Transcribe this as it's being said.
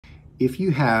if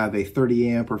you have a 30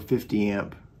 amp or 50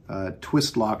 amp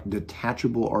twist lock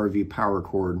detachable RV power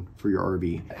cord for your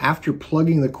RV, after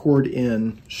plugging the cord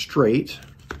in straight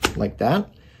like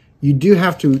that, you do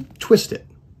have to twist it.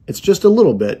 It's just a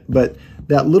little bit, but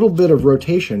that little bit of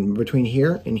rotation between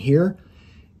here and here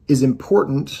is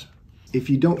important. If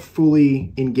you don't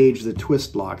fully engage the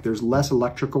twist lock, there's less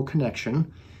electrical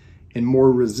connection and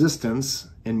more resistance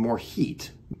and more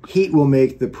heat. Heat will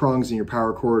make the prongs in your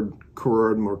power cord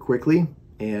corrode more quickly,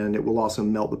 and it will also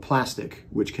melt the plastic,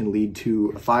 which can lead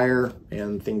to a fire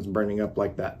and things burning up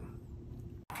like that.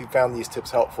 If you found these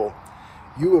tips helpful,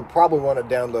 you would probably want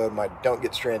to download my Don't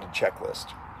Get Stranded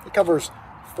checklist. It covers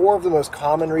 4 of the most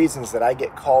common reasons that I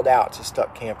get called out to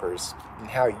stuck campers and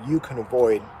how you can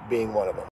avoid being one of them.